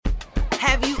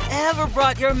Have you ever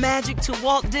brought your magic to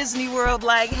Walt Disney World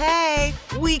like, hey,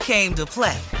 we came to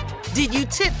play? Did you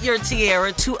tip your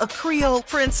tiara to a Creole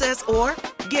princess or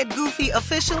get goofy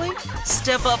officially?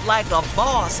 Step up like a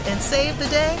boss and save the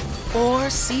day? Or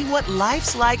see what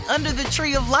life's like under the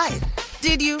tree of life?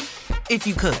 Did you? If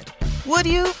you could. Would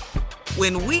you?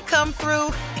 When we come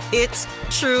through, it's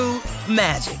true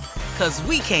magic. 'Cause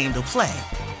we came to play.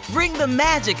 Bring the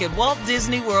magic at Walt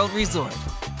Disney World Resort.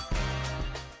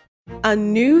 A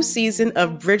new season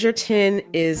of Bridgerton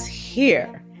is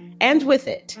here. And with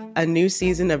it, a new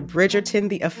season of Bridgerton,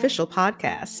 the official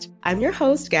podcast. I'm your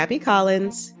host, Gabby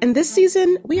Collins, and this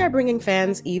season, we are bringing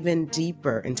fans even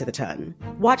deeper into the ton.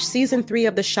 Watch season 3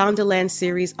 of the Shondaland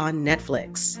series on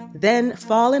Netflix. Then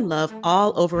fall in love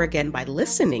all over again by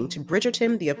listening to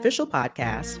Bridgerton, the official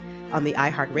podcast, on the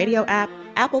iHeartRadio app,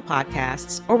 Apple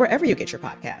Podcasts, or wherever you get your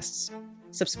podcasts.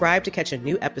 Subscribe to catch a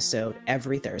new episode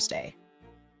every Thursday.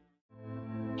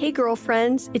 Hey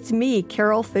girlfriends, it's me,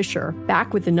 Carol Fisher,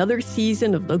 back with another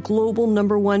season of the global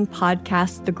 #1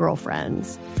 podcast, The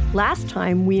Girlfriends. Last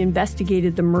time, we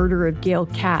investigated the murder of Gail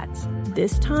Katz.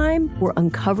 This time, we're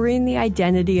uncovering the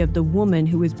identity of the woman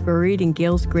who was buried in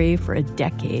Gail's grave for a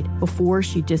decade before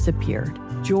she disappeared.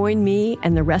 Join me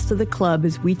and the rest of the club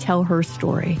as we tell her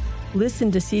story. Listen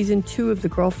to Season 2 of The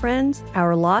Girlfriends,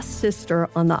 Our Lost Sister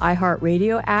on the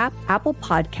iHeartRadio app, Apple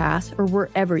Podcasts, or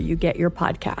wherever you get your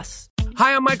podcasts.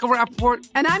 Hi, I'm Michael Rappaport.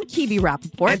 And I'm Kibi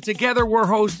Rappaport. And together we're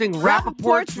hosting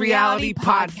Rappaport's Reality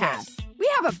Podcast. We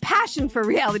have a passion for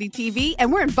reality TV,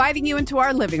 and we're inviting you into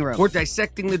our living room. We're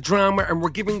dissecting the drama, and we're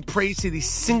giving praise to the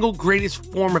single greatest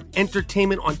form of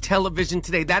entertainment on television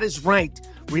today. That is right.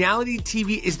 Reality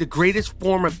TV is the greatest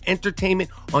form of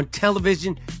entertainment on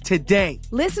television today.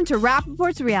 Listen to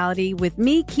Rappaport's Reality with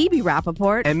me, Kibi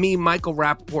Rappaport. And me, Michael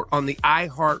Rappaport, on the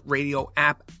iHeartRadio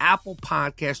app, Apple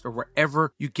Podcast, or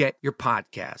wherever you get your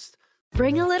podcast.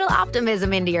 Bring a little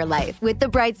optimism into your life with The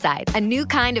Bright Side, a new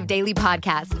kind of daily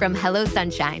podcast from Hello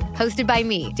Sunshine, hosted by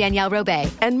me, Danielle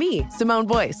Robay. And me, Simone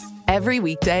Boyce. Every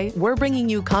weekday, we're bringing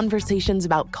you conversations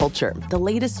about culture, the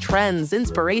latest trends,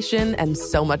 inspiration, and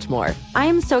so much more. I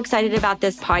am so excited about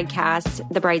this podcast,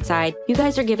 The Bright Side. You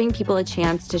guys are giving people a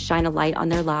chance to shine a light on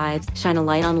their lives, shine a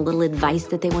light on a little advice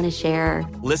that they want to share.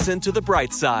 Listen to The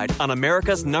Bright Side on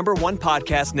America's #1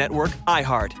 podcast network,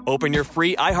 iHeart. Open your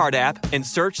free iHeart app and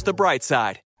search The Bright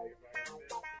Side.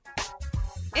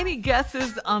 Any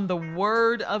guesses on the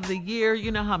word of the year?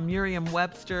 You know how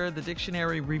Merriam-Webster, the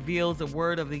dictionary, reveals a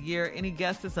word of the year. Any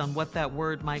guesses on what that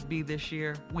word might be this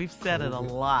year? We've said it a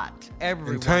lot.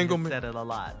 Everyone has said it a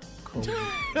lot.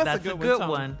 That's a good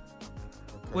one.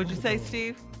 What'd you say,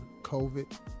 Steve?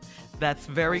 COVID. That's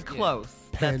very close.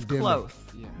 Pandemic. That's close.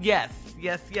 Yeah. Yes.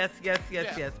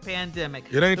 Pandemic.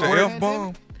 It ain't the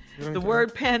F-bomb. The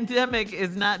word pandemic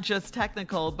is not just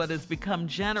technical, but has become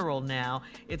general now.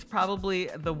 It's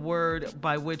probably the word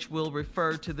by which we'll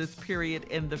refer to this period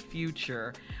in the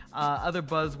future. Other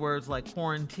buzzwords like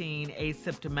quarantine,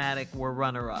 asymptomatic were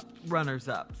runners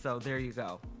up. So there you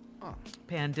go.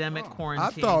 Pandemic,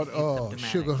 quarantine, I thought asymptomatic.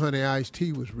 Sugar Honey Iced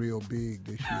Tea was real big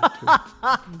this year,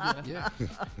 too.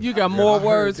 You got more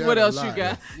words. What else you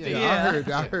got?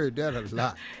 I heard that a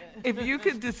lot. If you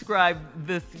could describe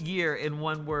this year in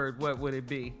one word, what would it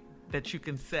be that you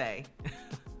can say?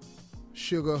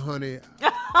 Sugar honey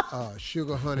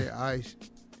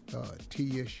iced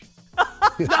tea-ish.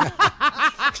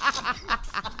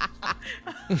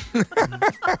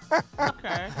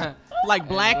 Okay. Like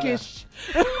blackish.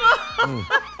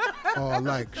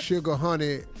 Like sugar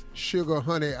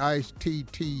honey iced tea,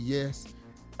 yes.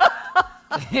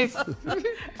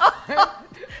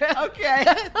 Okay.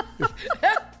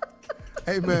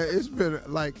 Hey man, it's been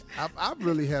like I've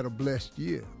really had a blessed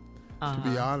year. To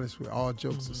be honest with all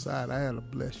jokes aside, I had a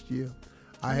blessed year.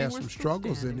 I had some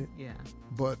struggles in it,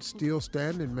 but still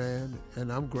standing, man,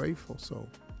 and I'm grateful. So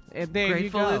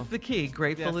grateful is the key.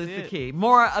 Grateful is the key.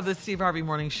 More of the Steve Harvey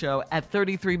Morning Show at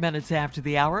 33 minutes after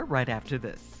the hour, right after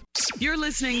this. You're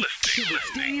listening to the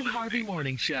Steve Harvey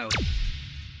Morning Show.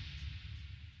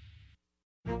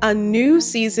 A new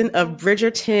season of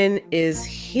Bridgerton is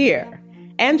here.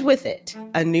 And with it,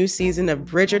 a new season of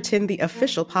Bridgerton, the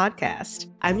official podcast.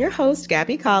 I'm your host,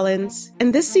 Gabby Collins,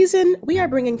 and this season, we are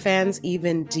bringing fans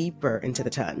even deeper into the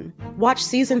ton. Watch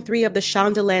season 3 of the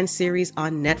Shondaland series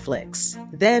on Netflix.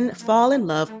 Then fall in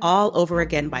love all over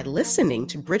again by listening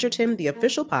to Bridgerton, the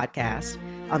official podcast,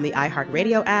 on the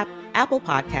iHeartRadio app, Apple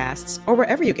Podcasts, or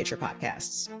wherever you get your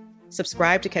podcasts.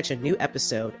 Subscribe to catch a new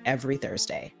episode every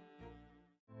Thursday.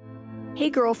 Hey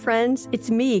girlfriends,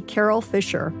 it's me, Carol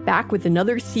Fisher, back with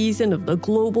another season of the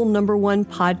global #1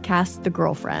 podcast, The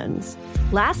Girlfriends.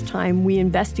 Last time, we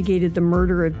investigated the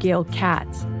murder of Gail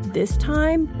Katz. This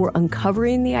time, we're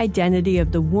uncovering the identity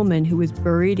of the woman who was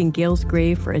buried in Gail's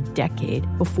grave for a decade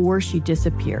before she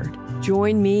disappeared.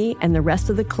 Join me and the rest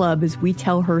of the club as we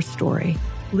tell her story.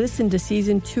 Listen to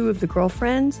Season 2 of The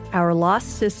Girlfriends, Our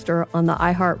Lost Sister on the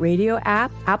iHeartRadio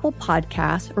app, Apple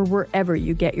Podcasts, or wherever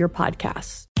you get your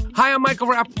podcasts. Hi, I'm Michael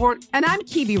Rappaport. And I'm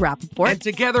Kibi Rappaport. And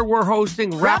together we're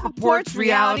hosting Rappaport's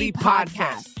Reality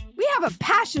Podcast. We have a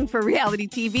passion for reality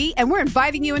TV, and we're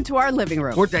inviting you into our living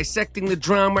room. We're dissecting the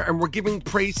drama, and we're giving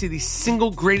praise to the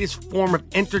single greatest form of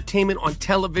entertainment on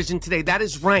television today. That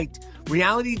is right.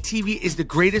 Reality TV is the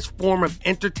greatest form of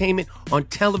entertainment on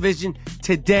television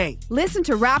today. Listen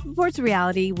to Rappaport's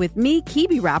Reality with me,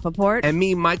 Kibi Rappaport. And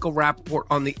me, Michael Rappaport,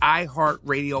 on the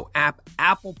iHeartRadio app,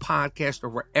 Apple Podcast, or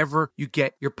wherever you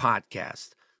get your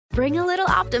podcast. Bring a little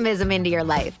optimism into your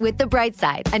life with The Bright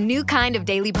Side, a new kind of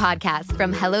daily podcast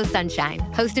from Hello Sunshine,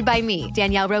 hosted by me,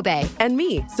 Danielle Robay. And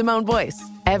me, Simone Boyce.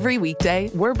 Every weekday,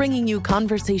 we're bringing you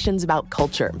conversations about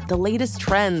culture, the latest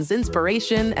trends,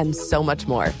 inspiration, and so much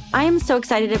more. I am so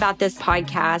excited about this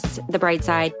podcast, The Bright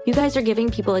Side. You guys are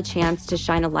giving people a chance to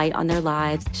shine a light on their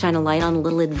lives, shine a light on a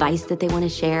little advice that they want to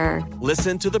share.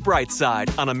 Listen to The Bright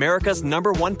Side on America's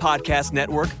 #1 podcast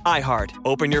network, iHeart.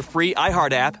 Open your free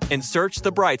iHeart app and search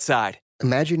The Bright Side.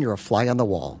 Imagine you're a fly on the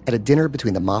wall at a dinner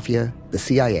between the mafia, the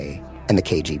CIA, and the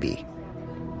KGB.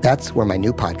 That's where my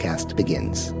new podcast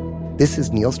begins. This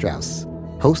is Neil Strauss,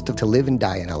 host of To Live and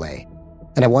Die in LA,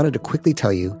 and I wanted to quickly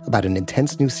tell you about an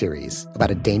intense new series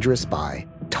about a dangerous spy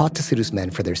taught to seduce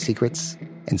men for their secrets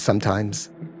and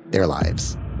sometimes their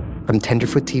lives. From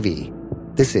Tenderfoot TV,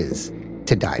 this is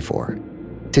To Die For.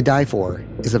 To Die For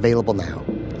is available now.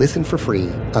 Listen for free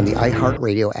on the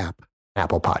iHeartRadio app,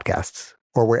 Apple Podcasts,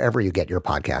 or wherever you get your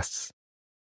podcasts.